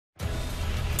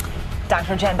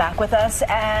Dr. Jen back with us,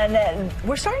 and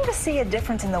we're starting to see a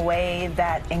difference in the way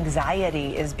that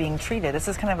anxiety is being treated. This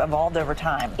has kind of evolved over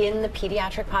time. In the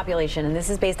pediatric population, and this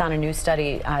is based on a new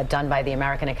study done by the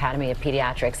American Academy of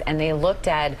Pediatrics, and they looked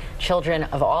at children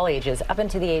of all ages up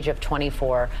until the age of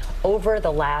 24 over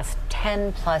the last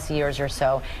 10 plus years or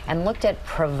so, and looked at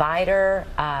provider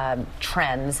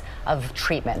trends of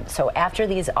treatment. So after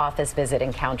these office visit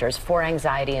encounters for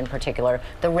anxiety in particular,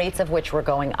 the rates of which were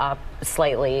going up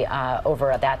slightly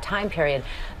over that time period,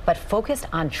 but focused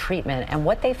on treatment. And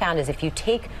what they found is if you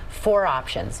take 4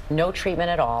 options, no treatment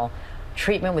at all,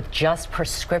 treatment with just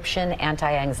prescription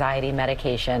anti-anxiety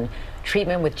medication,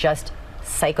 treatment with just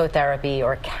psychotherapy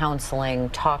or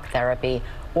counseling, talk therapy,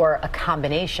 or a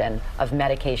combination of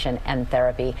medication and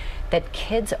therapy, that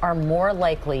kids are more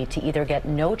likely to either get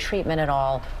no treatment at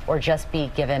all or just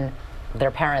be given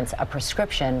their parents a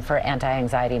prescription for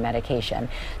anti-anxiety medication.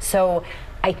 So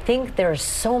I think there's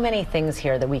so many things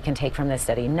here that we can take from this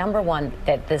study. Number one,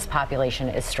 that this population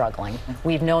is struggling.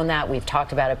 We've known that, we've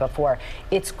talked about it before.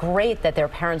 It's great that their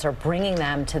parents are bringing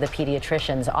them to the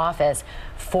pediatrician's office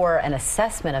for an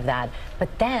assessment of that,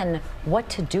 but then what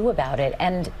to do about it.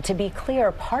 And to be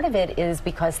clear, part of it is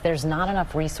because there's not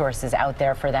enough resources out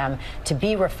there for them to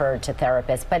be referred to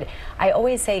therapists. But I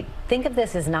always say, think of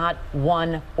this as not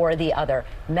one or the other.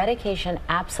 Medication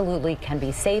absolutely can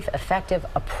be safe, effective,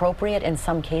 appropriate in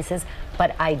some cases,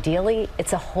 but ideally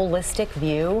it's a holistic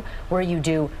view where you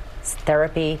do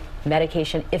therapy,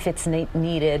 medication if it's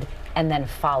needed, and then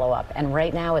follow up. And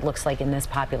right now it looks like in this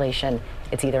population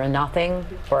it's either a nothing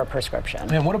or a prescription.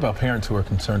 And what about parents who are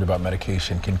concerned about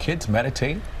medication? Can kids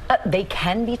meditate? They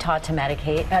can be taught to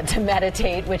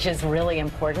meditate, which is really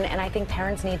important. And I think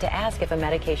parents need to ask if a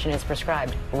medication is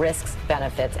prescribed, risks,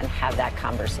 benefits, and have that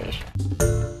conversation.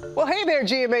 Well, hey there,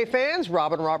 GMA fans.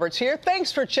 Robin Roberts here.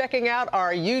 Thanks for checking out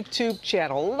our YouTube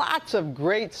channel. Lots of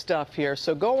great stuff here.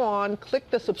 So go on, click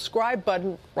the subscribe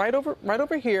button right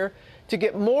over here to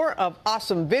get more of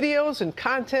awesome videos and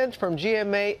content from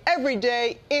GMA every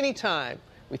day, anytime.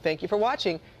 We thank you for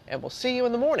watching, and we'll see you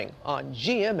in the morning on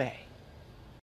GMA.